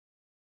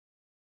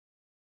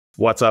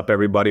What's up,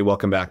 everybody?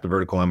 Welcome back to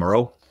Vertical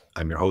MRO.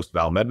 I'm your host,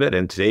 Val Medved,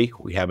 and today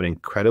we have an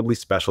incredibly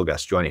special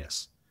guest joining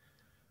us.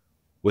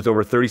 With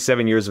over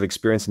 37 years of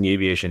experience in the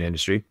aviation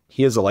industry,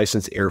 he is a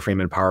licensed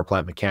airframe and power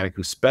plant mechanic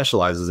who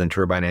specializes in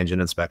turbine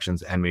engine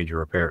inspections and major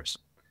repairs.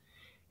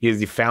 He is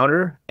the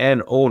founder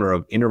and owner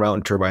of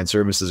Intermountain Turbine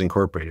Services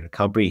Inc, a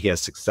company he has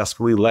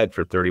successfully led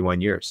for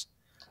 31 years.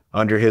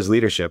 Under his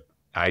leadership,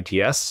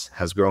 ITS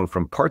has grown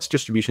from parts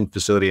distribution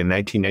facility in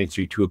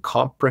 1993 to a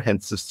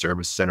comprehensive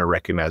service center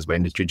recognized by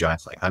industry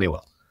giants like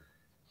Honeywell.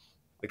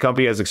 The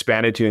company has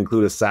expanded to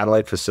include a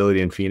satellite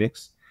facility in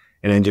Phoenix,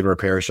 an engine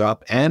repair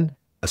shop, and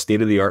a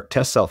state-of-the-art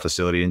test cell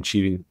facility,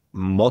 achieving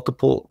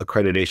multiple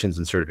accreditations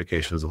and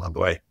certifications along the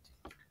way.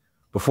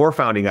 Before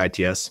founding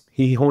ITS,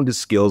 he honed his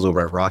skills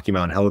over at Rocky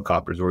Mountain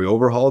Helicopters, where he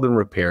overhauled and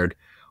repaired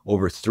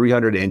over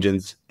 300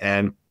 engines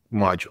and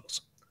modules,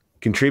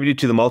 contributed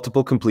to the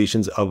multiple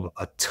completions of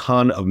a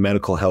ton of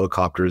medical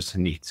helicopters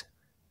needs.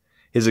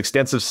 His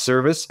extensive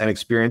service and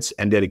experience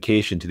and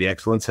dedication to the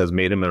excellence has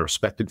made him a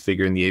respected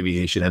figure in the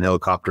aviation and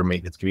helicopter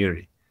maintenance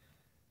community.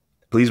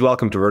 Please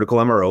welcome to Vertical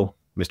MRO,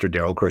 Mr.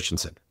 Darryl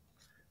Christensen.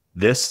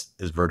 This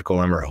is Vertical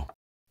MRO.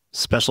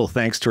 Special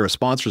thanks to our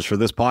sponsors for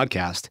this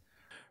podcast,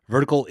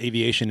 Vertical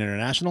Aviation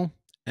International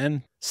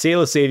and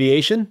Salus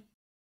Aviation.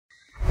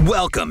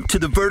 Welcome to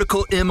the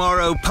Vertical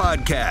MRO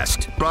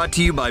podcast, brought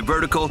to you by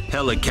Vertical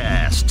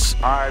Helicasts.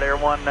 All right,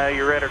 everyone,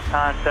 you're ready to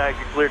contact.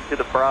 You're cleared to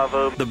the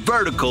Bravo. The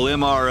Vertical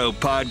MRO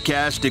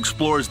podcast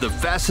explores the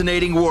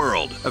fascinating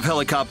world of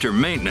helicopter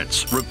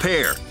maintenance,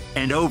 repair,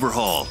 and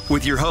overhaul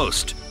with your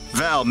host,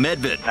 Val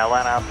Medved.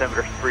 Atlanta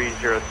altimeter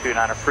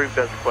 3029, approved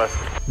as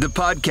requested. The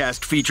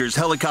podcast features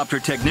helicopter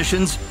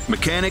technicians,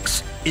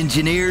 mechanics,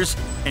 engineers,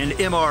 and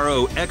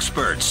MRO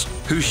experts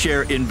who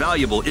share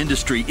invaluable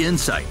industry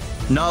insight,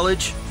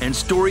 knowledge, and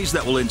stories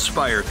that will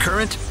inspire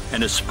current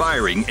and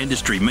aspiring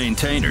industry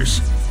maintainers.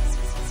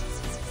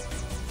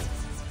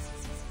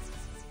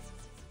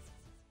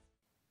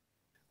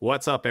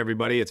 What's up,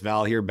 everybody? It's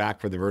Val here, back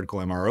for the Vertical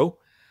MRO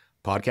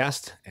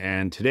podcast.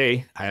 And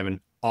today I have an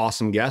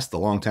awesome guest, a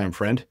longtime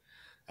friend,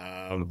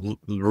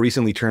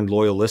 recently turned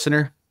loyal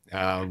listener,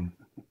 someone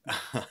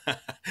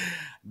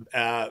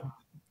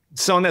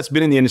that's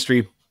been in the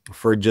industry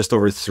for just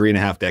over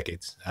 3.5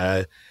 decades.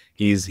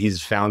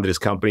 He's founded his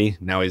company.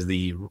 Now he's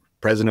the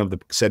president of the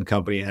said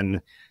company,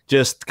 and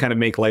just kind of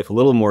make life a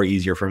little more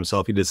easier for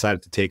himself, he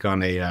decided to take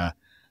on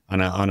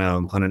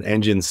an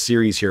engine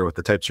series here with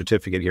the type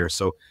certificate here.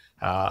 So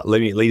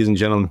ladies and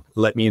gentlemen,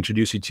 let me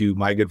introduce you to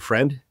my good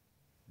friend,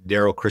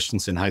 Darryl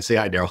Christensen. Say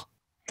hi, Darryl.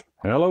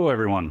 Hello,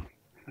 everyone.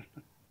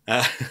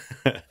 How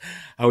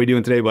are we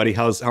doing today, buddy?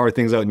 How are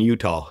things out in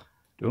Utah?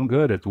 Doing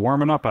good. It's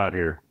warming up out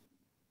here.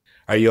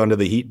 Are you under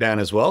the heat ban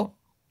as well?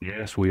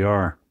 Yes, we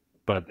are.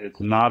 But it's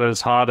not as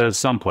hot as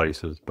some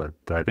places, but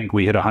I think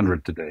we hit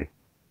 100 today.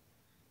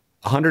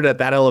 100 at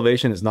that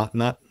elevation is not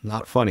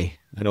funny.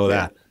 I know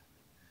that.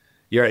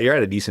 You're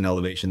at a decent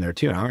elevation there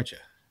too, aren't you?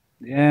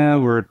 Yeah,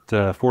 we're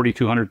at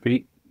 4,200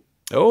 feet.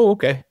 Oh,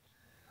 okay.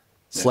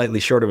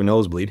 Slightly short of a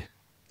nosebleed.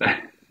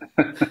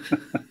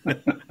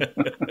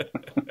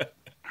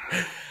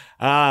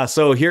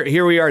 So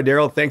here we are,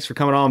 Darryl. Thanks for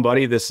coming on,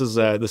 buddy. This is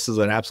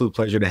an absolute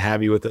pleasure to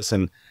have you with us,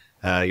 and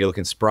you're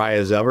looking spry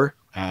as ever.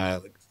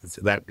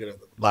 That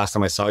last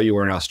time I saw you, we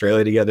were in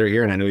Australia together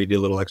here, and I know you did a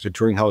little extra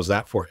touring. How was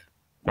that for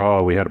you?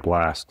 Oh, we had a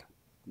blast.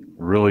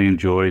 Really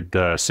enjoyed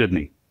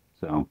Sydney.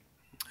 So,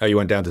 you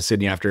went down to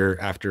Sydney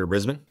after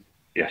Brisbane?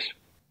 Yes.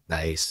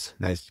 Nice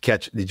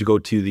catch. Did you go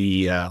to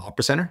the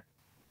Opera Center?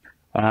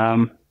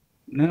 No,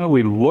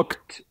 we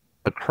looked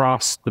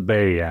across the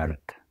bay at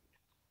it.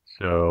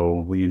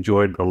 So we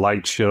enjoyed the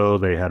light show.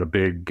 They had a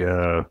big,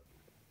 let's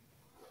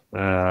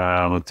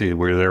see, we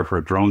were there for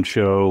a drone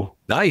show.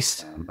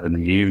 Nice. In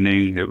the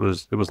evening. It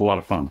was a lot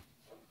of fun.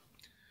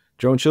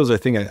 Drone shows, I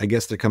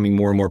guess they're becoming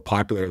more and more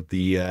popular with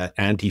the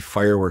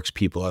anti-fireworks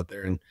people out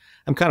there. And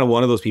I'm kind of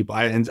one of those people.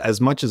 And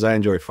as much as I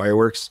enjoy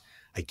fireworks,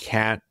 I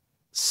can't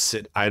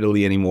sit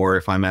idly anymore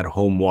if I'm at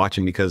home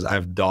watching, because I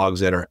have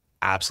dogs that are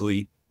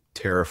absolutely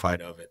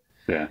terrified of it.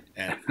 Yeah.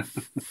 And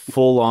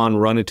full on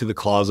run into the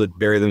closet,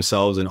 bury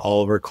themselves in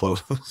all of our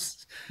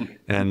clothes.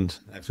 And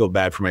I feel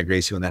bad for my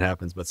Gracie when that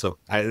happens. But so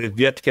I've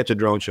yet to catch a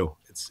drone show.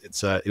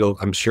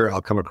 I'm sure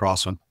I'll come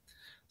across one.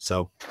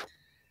 So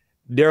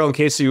Darryl, in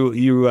case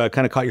you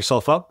kind of caught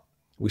yourself up,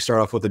 we start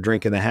off with a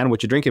drink in the hand.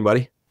 What you drinking,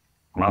 buddy?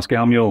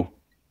 Moscow Mule.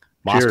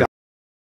 Moscow